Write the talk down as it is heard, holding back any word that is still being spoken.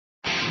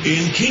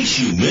In case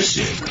you missed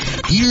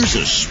it, here's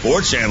a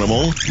Sports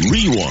Animal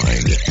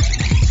Rewind.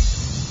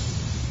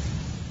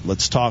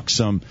 Let's talk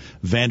some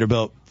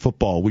Vanderbilt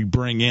football. We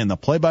bring in the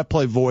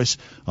play-by-play voice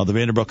of the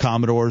Vanderbilt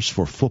Commodores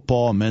for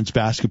football, men's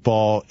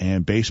basketball,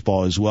 and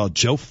baseball as well.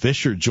 Joe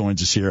Fisher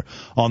joins us here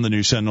on the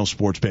new Sentinel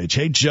Sports Page.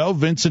 Hey, Joe,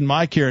 Vince and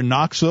Mike here in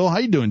Knoxville. How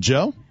you doing,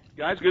 Joe?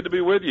 Guys, good to be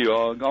with you.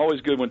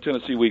 Always good when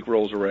Tennessee week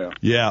rolls around.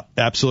 Yeah,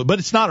 absolutely. But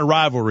it's not a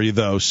rivalry,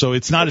 though, so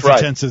it's not That's as right.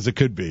 intense as it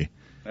could be.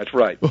 That's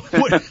right.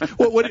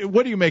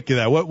 What do you make of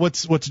that?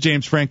 What's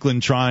James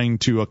Franklin trying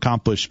to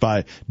accomplish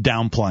by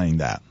downplaying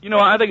that? You know,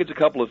 I think it's a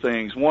couple of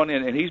things. One,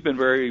 and he's been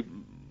very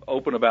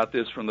open about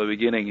this from the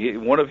beginning.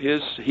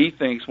 He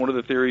thinks one of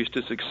the theories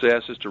to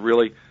success is to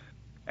really,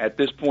 at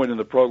this point in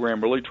the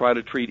program, really try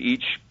to treat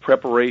each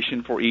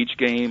preparation for each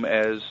game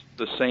as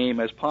the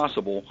same as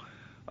possible.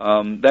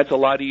 That's a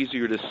lot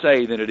easier to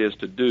say than it is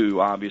to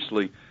do,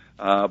 obviously.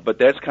 But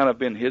that's kind of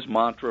been his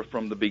mantra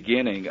from the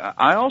beginning.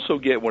 I also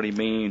get what he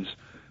means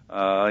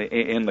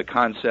in the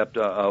concept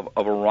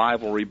of a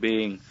rivalry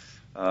being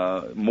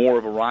more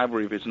of a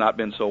rivalry if it's not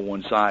been so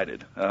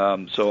one-sided.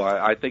 So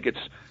I think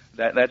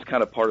that's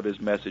kind of part of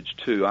his message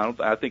too.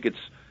 I think it's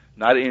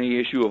not any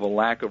issue of a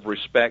lack of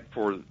respect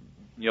for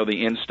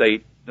the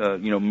in-state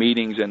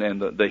meetings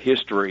and the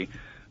history,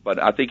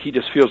 but I think he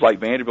just feels like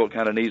Vanderbilt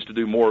kind of needs to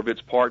do more of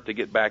its part to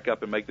get back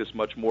up and make this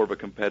much more of a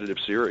competitive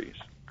series.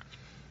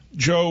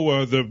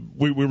 Joe,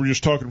 we were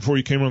just talking before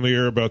you came on the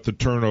air about the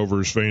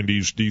turnovers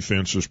Vandy's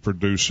defense is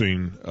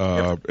producing,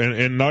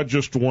 and not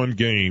just one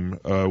game.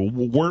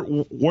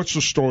 What's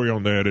the story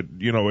on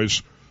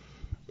that?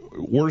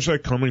 Where's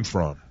that coming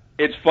from?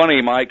 It's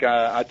funny, Mike.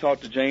 I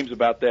talked to James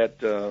about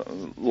that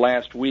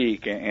last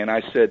week, and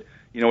I said,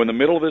 in the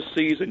middle of this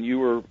season, you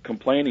were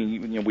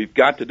complaining, we've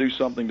got to do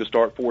something to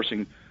start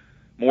forcing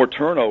more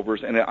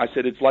turnovers. And I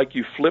said, it's like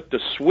you flipped a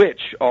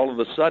switch all of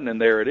a sudden,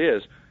 and there it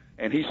is.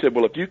 And he said,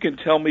 well, if you can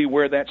tell me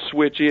where that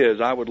switch is,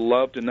 I would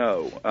love to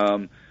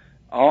know.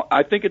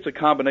 I think it's a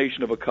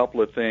combination of a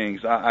couple of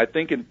things. I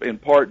think in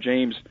part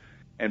James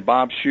and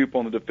Bob Shoop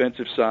on the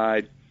defensive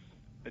side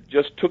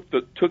just took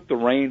the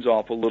reins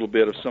off a little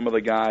bit of some of the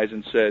guys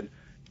and said,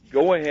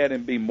 go ahead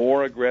and be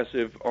more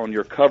aggressive on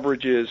your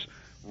coverages,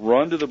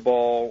 run to the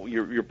ball.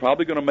 You're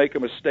probably going to make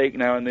a mistake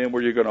now and then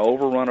where you're going to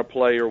overrun a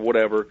play or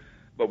whatever,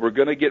 but we're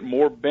going to get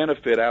more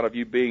benefit out of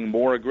you being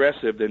more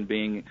aggressive than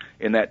being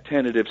in that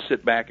tentative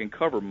sit back and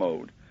cover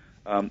mode.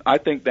 I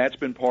think that's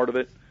been part of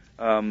it.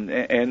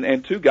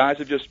 And two guys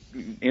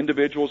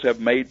individuals have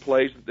made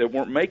plays that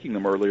weren't making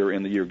them earlier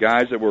in the year.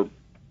 Guys that were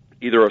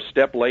either a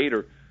step late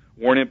or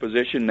weren't in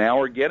position now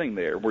are getting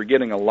there. We're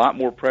getting a lot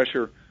more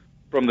pressure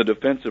from the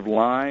defensive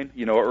line.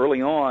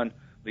 Early on,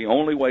 the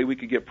only way we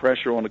could get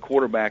pressure on the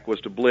quarterback was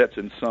to blitz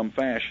in some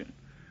fashion.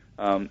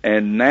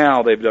 And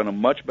now they've done a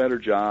much better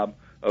job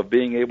of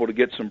being able to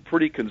get some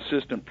pretty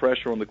consistent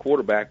pressure on the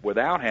quarterback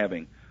without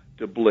having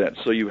to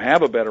blitz. So you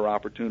have a better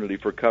opportunity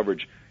for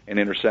coverage and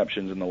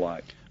interceptions and the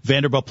like.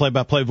 Vanderbilt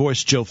play-by-play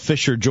voice Joe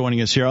Fisher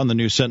joining us here on the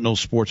new Sentinel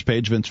Sports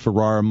Page. Vince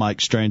Ferrara,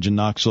 Mike Strange in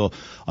Knoxville.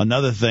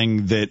 Another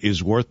thing that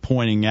is worth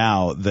pointing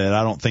out that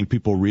I don't think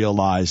people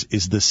realize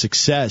is the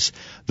success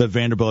that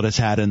Vanderbilt has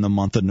had in the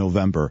month of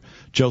November.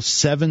 Joe,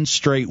 7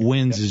 straight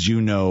wins, as you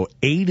know,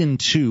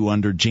 8-2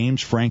 under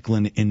James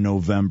Franklin in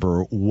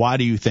November. Why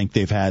do you think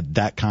they've had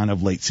that kind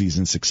of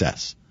late-season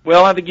success?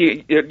 Well, I think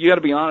you got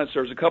to be honest.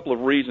 There's a couple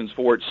of reasons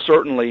for it.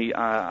 Certainly,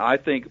 I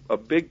think a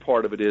big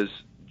part of it is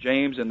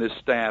James and this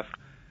staff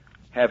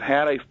have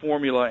had a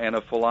formula and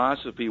a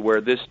philosophy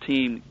where this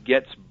team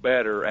gets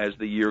better as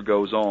the year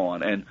goes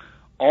on. And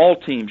all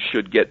teams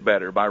should get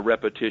better by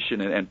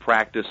repetition and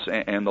practice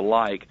and the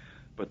like.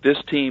 But this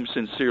team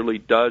sincerely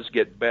does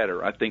get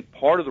better. I think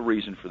part of the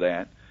reason for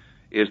that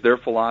is their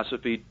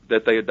philosophy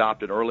that they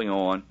adopted early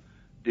on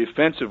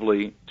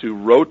defensively to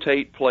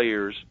rotate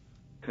players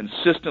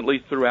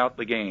consistently throughout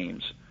the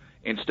games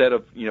instead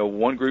of,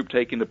 one group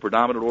taking the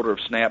predominant order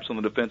of snaps on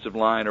the defensive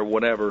line or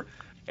whatever.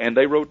 And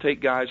they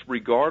rotate guys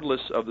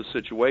regardless of the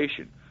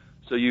situation.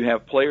 So you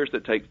have players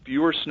that take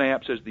fewer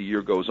snaps as the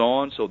year goes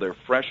on, so they're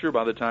fresher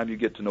by the time you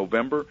get to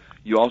November.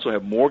 You also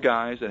have more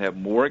guys that have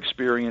more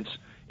experience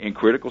in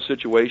critical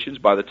situations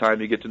by the time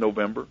you get to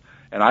November.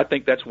 And I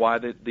think that's why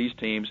these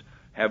teams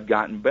have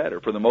gotten better.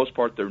 For the most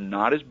part, they're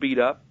not as beat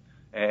up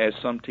as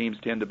some teams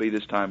tend to be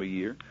this time of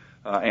year.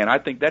 And I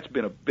think that's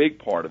been a big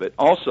part of it.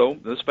 Also,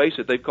 let's face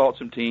it, they've caught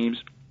some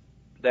teams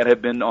that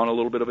have been on a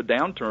little bit of a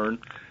downturn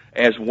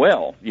as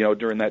well,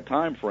 during that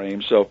time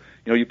frame. So,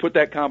 you put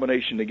that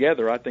combination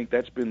together, I think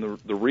that's been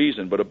the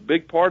reason. But a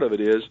big part of it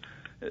is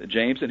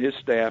James and his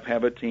staff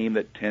have a team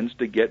that tends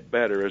to get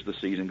better as the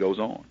season goes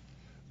on.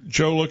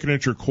 Joe, looking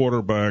at your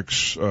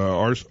quarterbacks,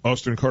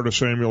 Austin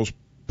Carter-Samuels,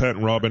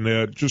 Patton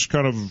Robinette, just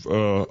kind of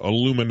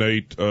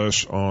illuminate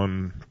us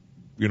on,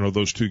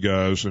 those two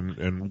guys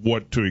and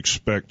what to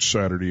expect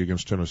Saturday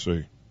against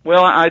Tennessee.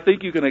 Well, I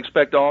think you can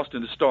expect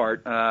Austin to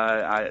start.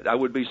 I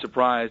would be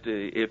surprised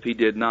if he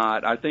did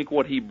not. I think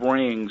what he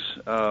brings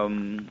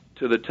to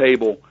the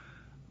table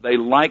They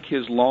like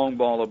his long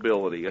ball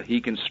ability.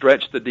 He can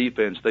stretch the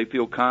defense. They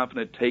feel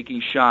confident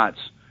taking shots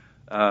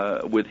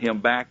with him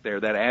back there.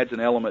 That adds an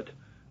element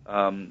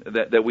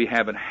that we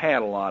haven't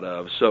had a lot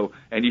of. So,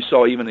 and you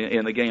saw even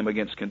in the game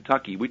against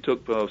Kentucky, we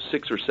took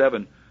 6 or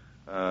 7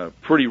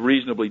 pretty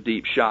reasonably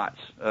deep shots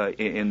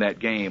in that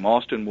game.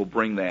 Austin will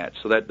bring that,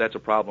 so that's a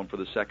problem for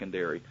the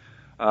secondary.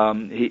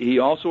 He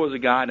also is a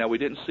guy, now we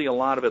didn't see a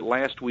lot of it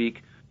last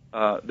week,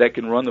 that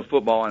can run the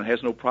football and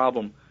has no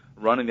problem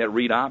running that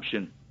read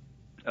option.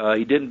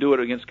 He didn't do it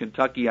against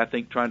Kentucky, I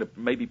think, trying to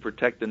maybe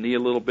protect the knee a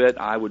little bit.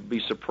 I would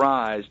be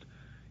surprised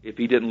if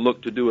he didn't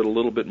look to do it a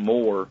little bit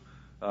more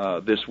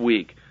this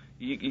week.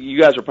 You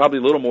guys are probably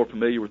a little more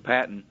familiar with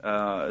Patton,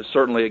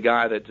 certainly a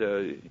guy that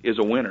is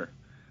a winner.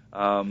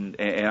 And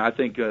I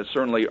think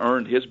certainly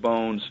earned his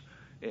bones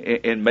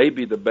in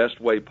maybe the best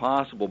way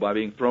possible by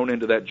being thrown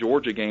into that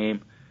Georgia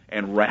game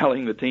and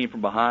rallying the team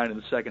from behind in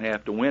the second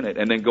half to win it,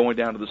 and then going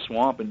down to the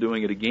swamp and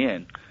doing it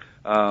again.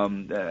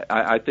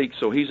 I think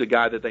so. He's a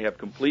guy that they have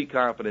complete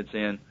confidence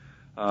in,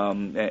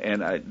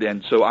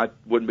 and so I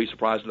wouldn't be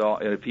surprised at all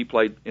if he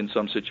played in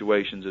some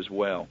situations as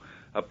well.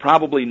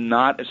 Probably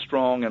not as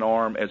strong an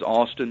arm as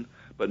Austin,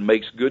 but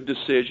makes good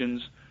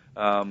decisions.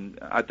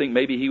 I think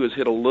maybe he was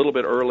hit a little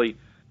bit early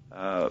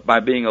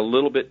by being a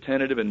little bit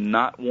tentative and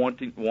not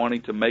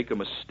wanting to make a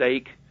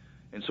mistake.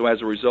 And so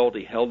as a result,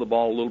 he held the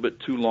ball a little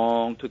bit too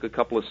long, took a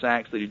couple of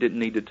sacks that he didn't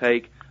need to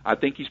take. I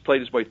think he's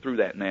played his way through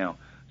that now.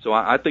 So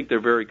I think they're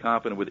very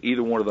confident with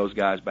either one of those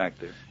guys back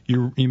there.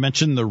 You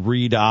mentioned the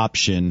read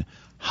option.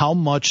 How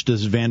much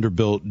does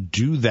Vanderbilt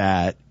do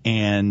that,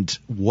 and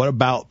what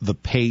about the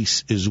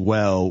pace as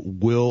well?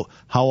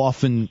 How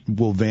often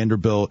will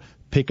Vanderbilt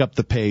pick up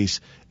the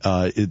pace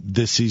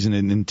this season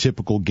in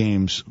typical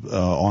games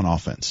on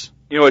offense?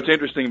 You know, it's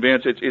interesting,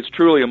 Vince. It's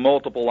truly a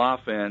multiple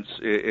offense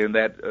in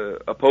that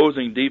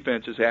opposing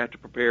defenses have to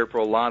prepare for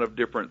a lot of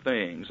different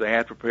things. They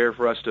have to prepare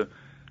for us to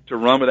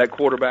run with that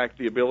quarterback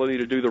the ability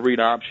to do the read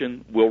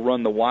option. We'll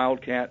run the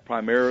Wildcat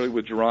primarily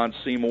with Jerron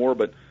Seymour,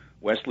 but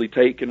Wesley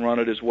Tate can run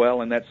it as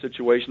well in that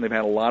situation. They've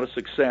had a lot of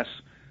success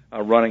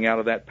running out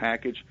of that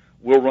package.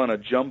 We'll run a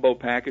jumbo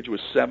package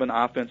with 7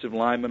 offensive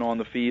linemen on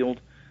the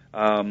field.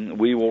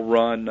 We will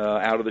run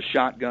out of the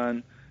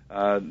shotgun.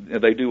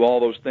 They do all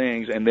those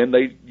things, and then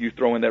you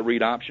throw in that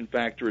read option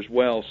factor as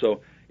well.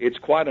 So it's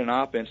quite an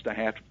offense to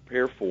have to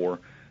prepare for.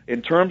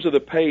 In terms of the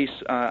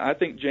pace, I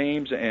think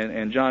James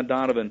and John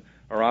Donovan,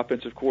 our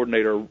offensive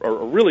coordinator,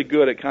 are really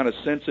good at kind of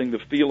sensing the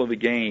feel of the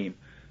game.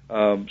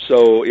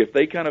 So if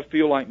they kind of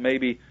feel like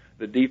maybe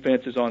the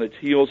defense is on its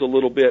heels a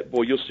little bit,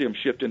 boy, you'll see them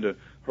shift into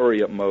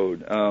hurry-up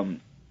mode.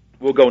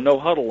 We'll go no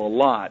huddle a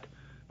lot,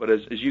 but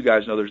as you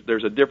guys know,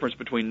 there's a difference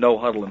between no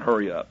huddle and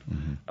hurry-up.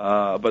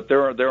 Mm-hmm. But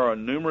there are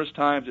numerous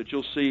times that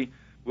you'll see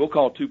we'll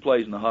call 2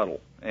 plays in the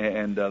huddle,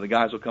 and the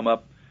guys will come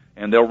up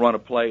and they'll run a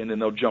play, and then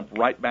they'll jump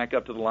right back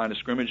up to the line of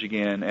scrimmage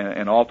again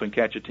and often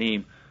catch a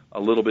team a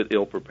little bit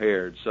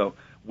ill-prepared. So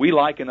we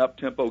like an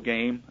up-tempo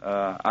game.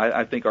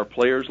 I think our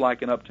players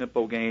like an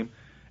up-tempo game,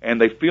 and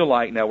they feel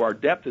like now our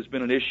depth has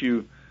been an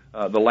issue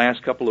the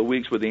last couple of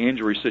weeks with the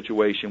injury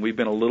situation. We've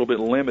been a little bit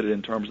limited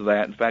in terms of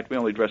that. In fact, we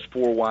only dressed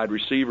 4 wide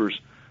receivers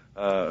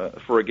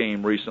for a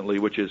game recently,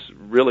 which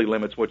really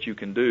limits what you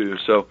can do.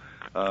 So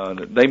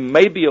they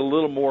may be a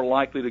little more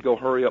likely to go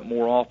hurry up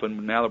more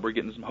often now that we're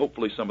getting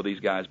hopefully some of these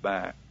guys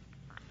back.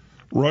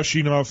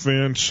 Rushing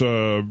offense,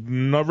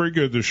 not very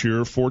good this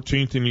year.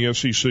 14th in the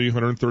SEC,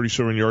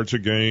 137 yards a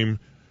game.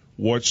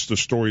 What's the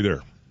story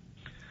there?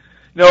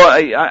 No,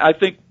 I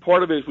think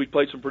part of it is we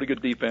played some pretty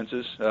good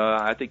defenses.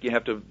 I think you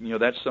have to,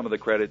 that's some of the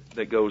credit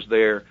that goes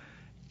there.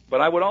 But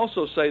I would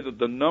also say that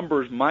the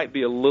numbers might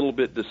be a little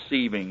bit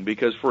deceiving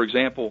because, for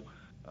example,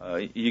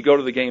 you go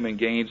to the game in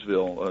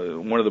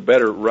Gainesville, one of the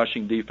better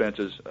rushing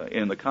defenses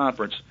in the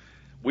conference.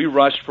 We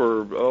rushed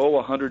for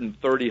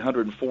 130,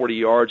 140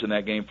 yards in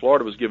that game.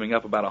 Florida was giving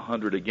up about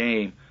 100 a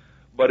game,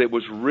 but it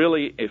was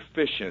really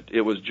efficient.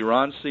 It was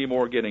Jerron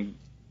Seymour getting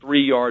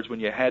 3 yards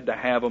when you had to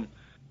have them.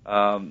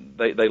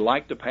 They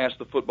like to pass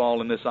the football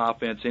in this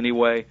offense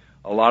anyway.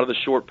 A lot of the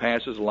short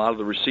passes, a lot of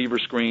the receiver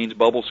screens,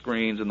 bubble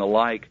screens, and the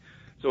like.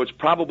 So it's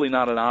probably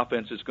not an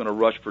offense that's going to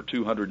rush for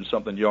 200 and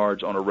something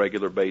yards on a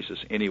regular basis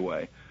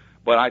anyway.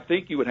 But I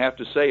think you would have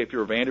to say, if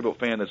you're a Vanderbilt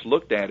fan that's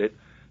looked at it,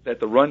 that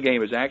the run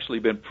game has actually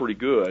been pretty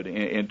good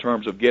in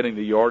terms of getting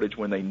the yardage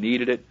when they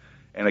needed it,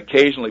 and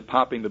occasionally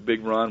popping the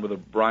big run with a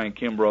Brian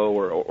Kimbrough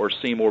or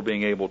Seymour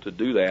being able to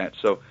do that.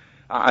 So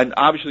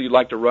obviously you'd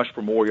like to rush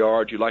for more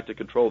yards. You'd like to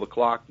control the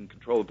clock and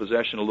control the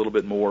possession a little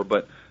bit more.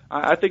 But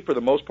I think for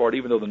the most part,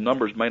 even though the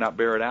numbers may not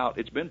bear it out,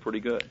 it's been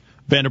pretty good.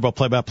 Vanderbilt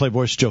play-by-play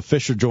voice Joe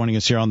Fisher joining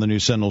us here on the new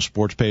Sentinel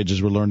Sports Page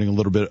as we're learning a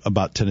little bit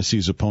about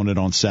Tennessee's opponent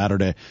on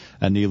Saturday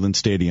at Neyland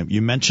Stadium.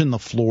 You mentioned the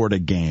Florida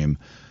game.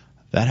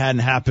 That hadn't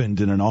happened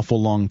in an awful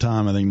long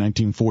time. I think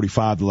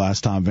 1945, the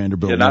last time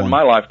Vanderbilt won. Not in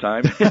my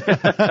lifetime.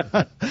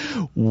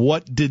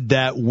 What did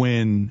that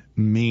win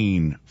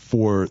mean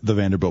for the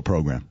Vanderbilt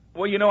program?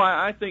 Well,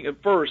 I think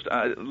at first,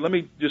 let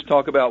me just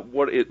talk about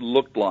what it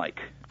looked like.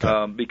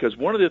 Okay. Because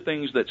one of the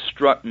things that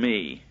struck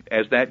me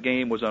as that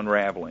game was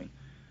unraveling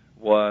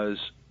was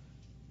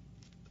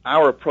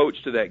our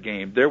approach to that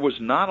game. There was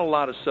not a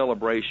lot of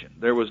celebration.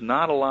 There was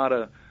not a lot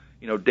of,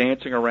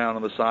 dancing around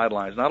on the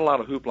sidelines, not a lot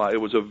of hoopla. It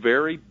was a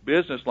very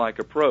business-like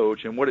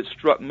approach, and what it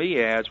struck me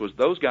as was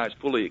those guys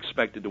fully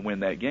expected to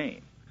win that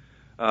game.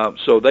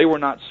 So they were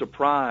not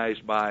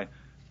surprised by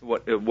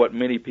what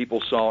many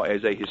people saw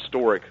as an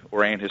historic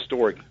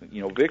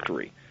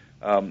victory.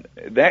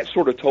 That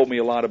sort of told me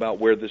a lot about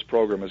where this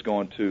program has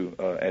gone to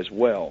as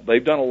well.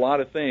 They've done a lot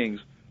of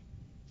things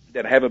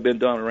that haven't been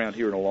done around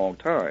here in a long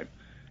time.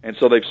 And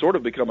so they've sort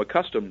of become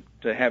accustomed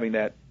to having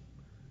that,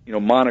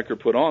 moniker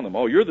put on them.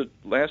 Oh, you're the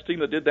last team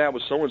that did that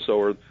was so-and-so,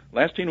 or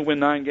last team to win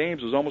 9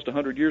 games was almost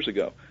 100 years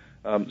ago.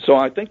 So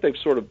I think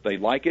they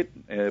like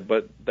it,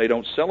 but they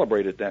don't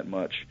celebrate it that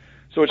much.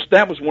 So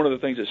that was one of the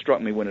things that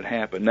struck me when it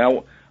happened.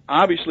 Now,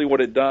 obviously what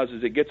it does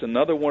is it gets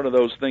another one of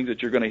those things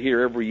that you're going to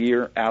hear every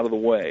year out of the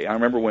way. I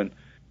remember when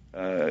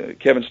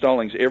Kevin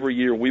Stallings, every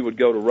year we would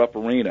go to Rupp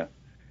Arena,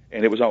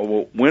 and it was,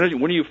 well, when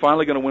are you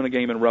finally going to win a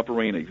game in Rupp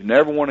Arena? You've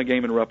never won a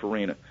game in Rupp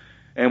Arena.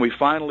 And we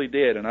finally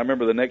did. And I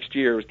remember the next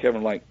year, it was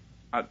Kevin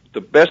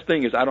the best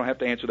thing is I don't have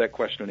to answer that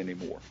question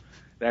anymore.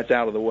 That's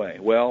out of the way.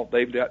 Well,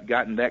 they've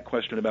gotten that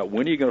question about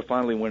when are you going to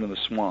finally win in the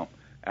Swamp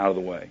out of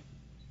the way.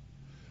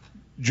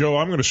 Joe,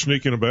 I'm going to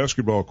sneak in a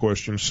basketball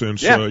question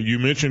since you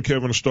mentioned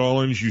Kevin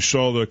Stallings. You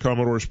saw the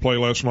Commodores play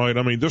last night.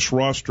 I mean, this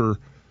roster,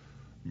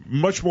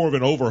 much more of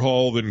an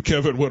overhaul than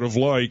Kevin would have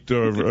liked,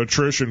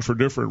 attrition for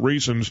different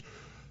reasons.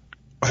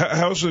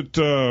 How's it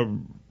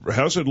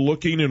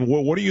looking, and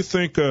what do you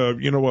think, a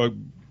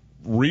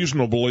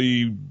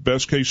reasonably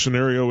best-case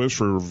scenario is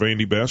for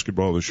Vandy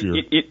basketball this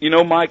year?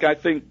 Mike, I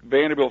think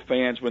Vanderbilt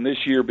fans, when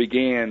this year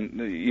began,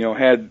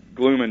 had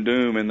gloom and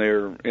doom in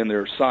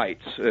their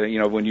sights.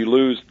 When you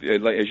lose,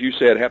 as you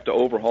said, have to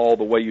overhaul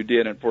the way you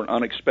did, and for an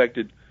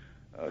unexpected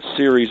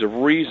series of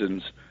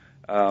reasons,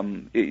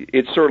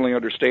 it's certainly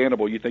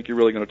understandable. You think you're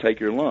really going to take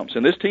your lumps,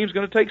 and this team's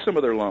going to take some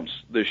of their lumps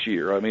this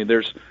year. I mean,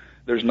 there's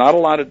not a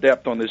lot of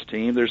depth on this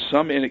team. There's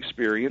some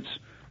inexperience.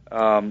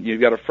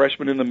 You've got a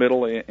freshman in the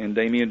middle in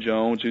Damian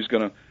Jones who's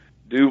going to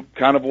do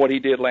kind of what he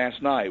did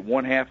last night.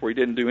 One half where he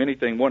didn't do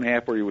anything, one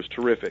half where he was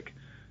terrific.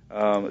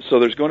 So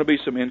there's going to be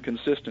some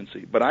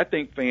inconsistency. But I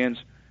think fans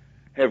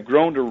have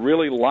grown to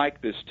really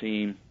like this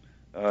team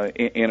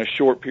in a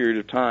short period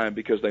of time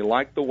because they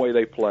like the way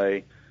they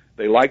play.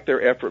 They like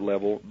their effort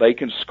level. They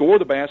can score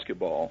the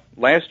basketball.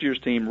 Last year's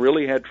team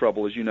really had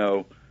trouble, as you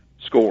know,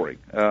 scoring.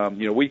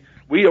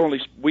 We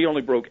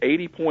only broke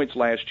 80 points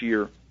last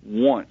year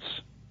once,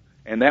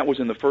 and that was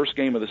in the first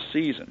game of the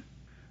season.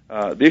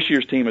 This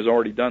year's team has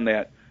already done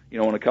that,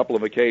 on a couple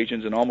of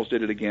occasions, and almost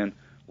did it again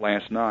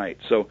last night.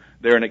 So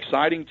they're an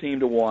exciting team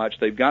to watch.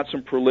 They've got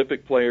some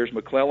prolific players.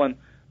 McClellan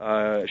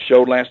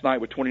showed last night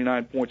with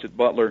 29 points at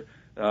Butler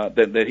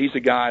that he's a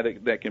guy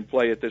that can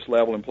play at this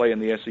level and play in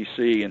the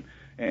SEC.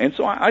 And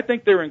so I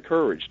think they're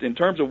encouraged. In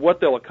terms of what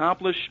they'll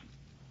accomplish,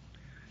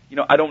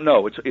 I don't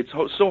know. It's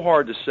so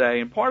hard to say.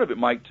 And part of it,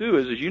 Mike, too,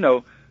 is, as you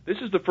know, this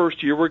is the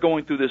first year we're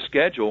going through this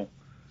schedule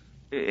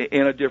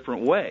in a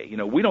different way.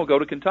 We don't go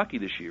to Kentucky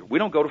this year. We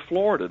don't go to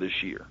Florida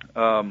this year,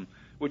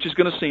 which is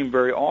going to seem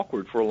very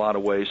awkward for a lot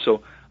of ways.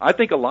 So I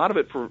think a lot of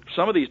it for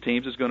some of these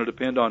teams is going to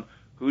depend on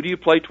who do you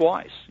play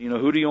twice?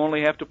 Who do you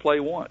only have to play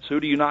once? Who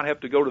do you not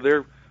have to go to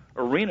their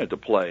arena to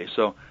play?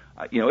 So,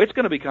 it's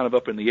going to be kind of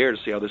up in the air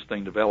to see how this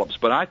thing develops.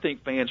 But I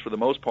think fans, for the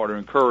most part, are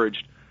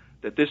encouraged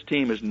that this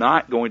team is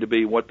not going to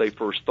be what they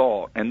first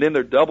thought. And then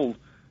they're doubled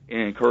in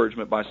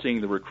encouragement by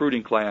seeing the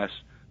recruiting class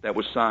that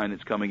was signed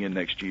that's coming in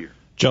next year.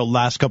 Joe,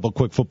 last couple of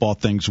quick football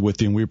things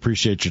with you, and we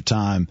appreciate your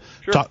time.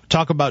 Sure.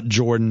 Talk about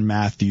Jordan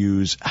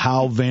Matthews,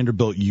 how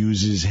Vanderbilt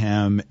uses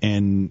him,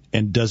 and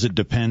does it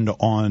depend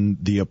on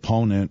the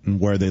opponent and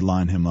where they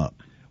line him up?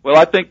 Well,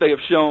 I think they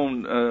have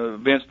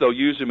shown, Vince, they'll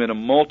use him in a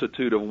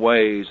multitude of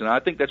ways, and I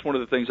think that's one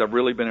of the things I've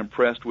really been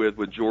impressed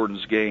with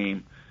Jordan's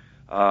game,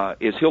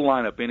 is he'll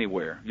line up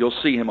anywhere. You'll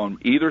see him on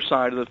either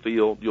side of the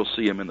field. You'll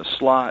see him in the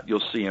slot.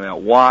 You'll see him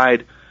out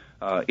wide.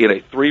 In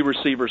a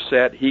 3-receiver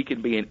set, he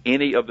can be in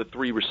any of the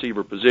 3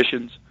 receiver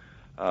positions.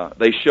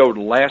 They showed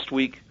last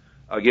week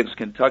against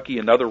Kentucky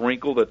another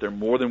wrinkle that they're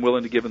more than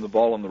willing to give him the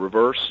ball in the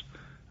reverse.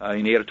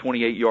 And he had a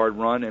 28-yard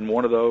run in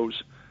one of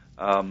those.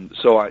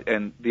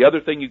 And the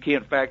other thing you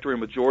can't factor in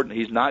with Jordan,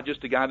 he's not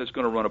just a guy that's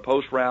going to run a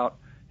post route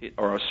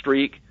or a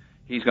streak.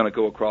 He's going to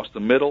go across the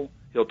middle.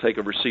 He'll take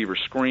a receiver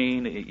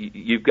screen.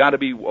 You've got to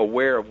be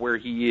aware of where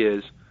he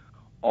is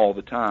all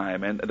the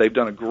time. And they've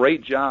done a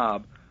great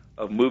job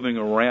of moving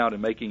around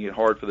and making it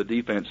hard for the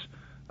defense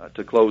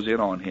to close in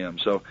on him.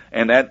 So,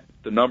 and that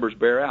the numbers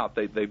bear out.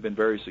 They've been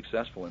very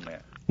successful in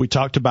that. We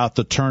talked about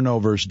the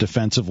turnovers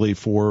defensively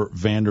for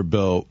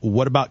Vanderbilt.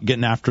 What about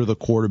getting after the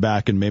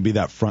quarterback and maybe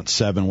that front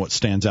 7? What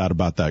stands out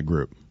about that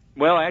group?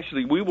 Well,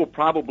 actually, we will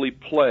probably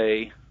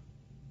play,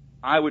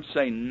 I would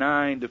say,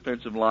 9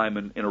 defensive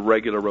linemen in a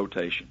regular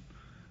rotation.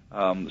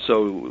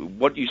 So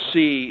what you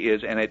see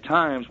is, and at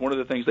times, one of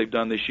the things they've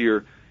done this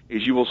year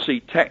is you will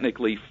see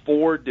technically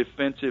 4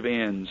 defensive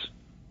ends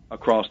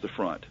across the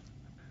front.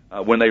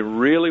 When they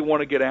really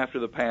want to get after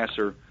the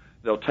passer,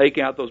 they'll take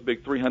out those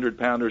big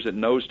 300-pounders at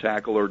nose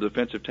tackle or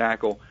defensive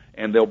tackle,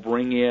 and they'll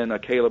bring in a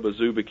Caleb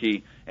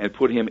Azubike and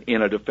put him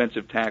in a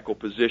defensive tackle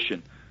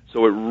position.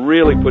 So it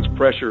really puts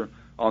pressure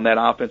on that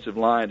offensive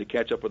line to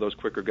catch up with those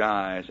quicker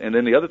guys. And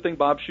then the other thing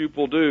Bob Shoop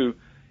will do,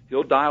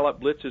 he'll dial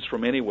up blitzes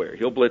from anywhere.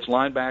 He'll blitz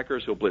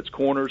linebackers, he'll blitz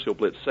corners, he'll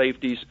blitz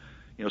safeties.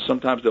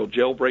 Sometimes they'll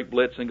jailbreak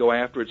blitz and go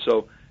after it.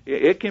 So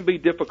it can be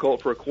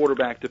difficult for a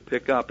quarterback to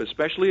pick up,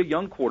 especially a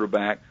young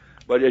quarterback.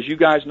 But as you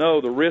guys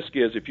know, the risk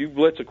is if you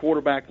blitz a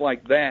quarterback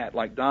like that,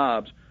 like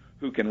Dobbs,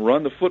 who can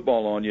run the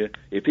football on you,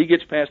 if he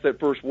gets past that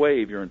first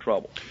wave, you're in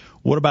trouble.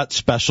 What about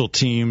special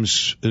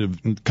teams?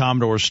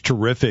 Commodores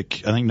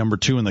terrific, I think number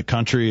 2 in the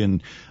country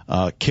in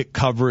kick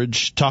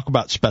coverage. Talk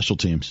about special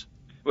teams.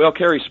 Well,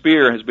 Kerry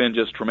Spear has been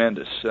just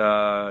tremendous.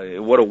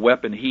 What a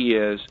weapon he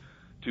is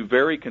to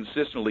very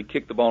consistently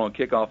kick the ball on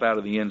kickoff out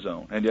of the end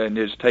zone and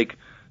just take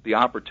the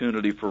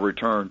opportunity for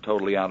return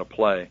totally out of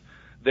play.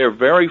 They're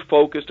very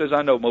focused, as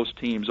I know most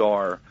teams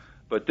are,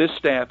 but this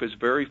staff is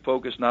very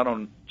focused not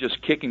on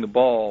just kicking the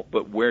ball,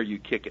 but where you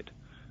kick it.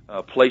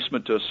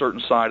 Placement to a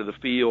certain side of the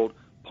field,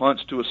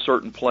 punts to a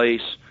certain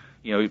place.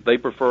 They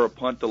prefer a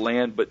punt to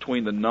land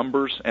between the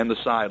numbers and the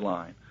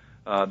sideline.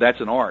 That's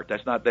an art.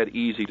 That's not that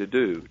easy to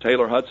do.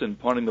 Taylor Hudson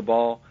punting the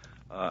ball,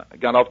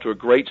 got off to a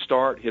great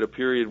start, hit a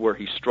period where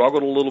he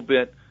struggled a little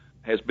bit,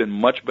 has been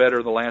much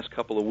better the last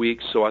couple of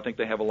weeks, so I think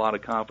they have a lot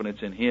of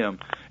confidence in him.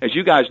 As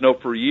you guys know,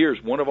 for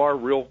years, one of our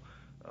real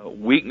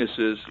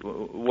weaknesses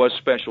was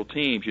special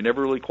teams. You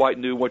never really quite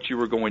knew what you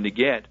were going to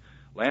get.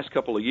 Last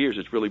couple of years,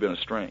 it's really been a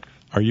strength.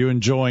 Are you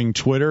enjoying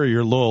Twitter?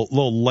 You're a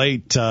little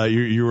late.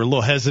 You were a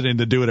little hesitant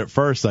to do it at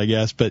first, I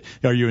guess, but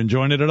are you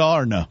enjoying it at all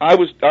or no? I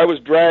was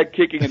dragged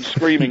kicking and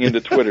screaming into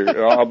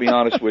Twitter, I'll be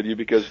honest with you,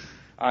 because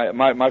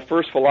my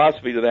first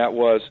philosophy to that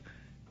was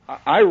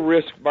I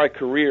risk my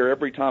career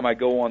every time I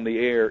go on the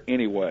air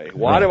anyway.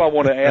 Why do I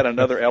want to add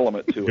another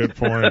element to it? Good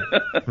point.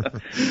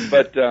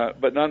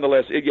 But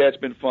nonetheless, it's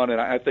been fun,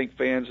 and I think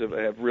fans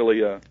have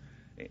really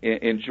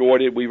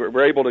enjoyed it. We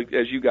were able to,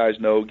 as you guys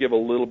know, give a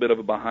little bit of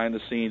a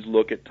behind-the-scenes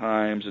look at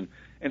times, and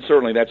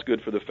certainly that's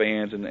good for the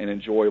fans and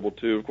enjoyable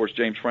too. Of course,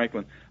 James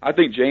Franklin, I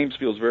think James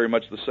feels very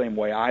much the same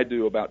way I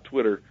do about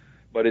Twitter,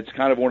 but it's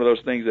kind of one of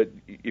those things that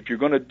if you're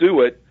going to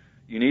do it,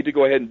 you need to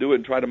go ahead and do it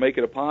and try to make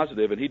it a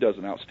positive, and he does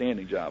an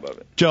outstanding job of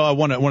it. Joe, I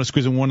want to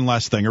squeeze in one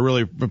last thing. I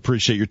really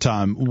appreciate your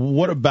time.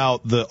 What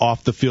about the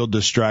off-the-field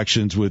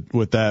distractions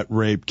with that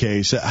rape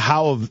case?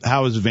 How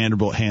has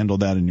Vanderbilt handled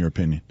that, in your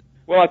opinion?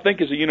 Well, I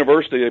think as a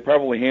university, they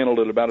probably handled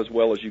it about as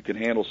well as you can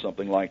handle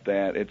something like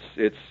that.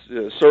 It's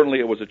certainly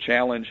it was a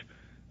challenge,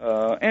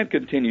 and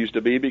continues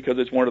to be, because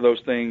it's one of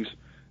those things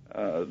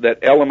that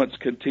elements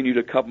continue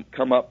to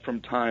come up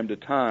from time to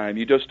time.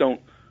 You just don't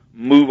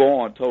move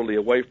on totally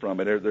away from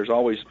it. There's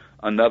always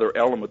another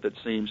element that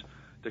seems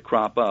to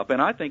crop up,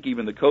 and I think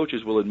even the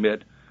coaches will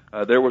admit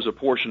there was a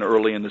portion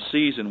early in the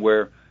season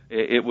where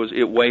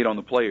it weighed on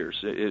the players.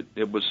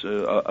 It was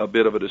a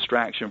bit of a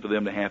distraction for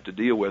them to have to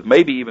deal with.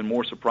 Maybe even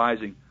more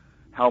surprising,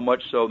 how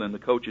much so than the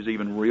coaches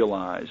even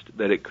realized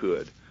that it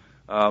could.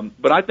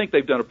 But I think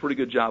they've done a pretty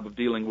good job of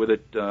dealing with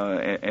it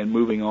and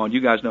moving on.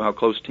 You guys know how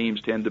close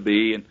teams tend to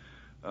be, and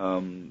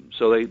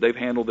so they've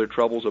handled their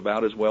troubles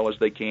about as well as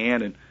they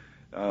can. And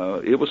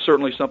it was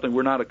certainly something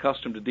we're not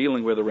accustomed to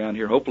dealing with around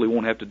here. Hopefully, we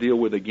won't have to deal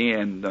with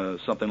again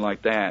something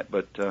like that.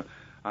 But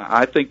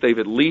I think they've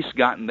at least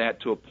gotten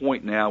that to a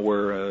point now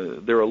where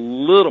they're a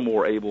little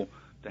more able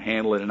to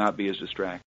handle it and not be as distracted.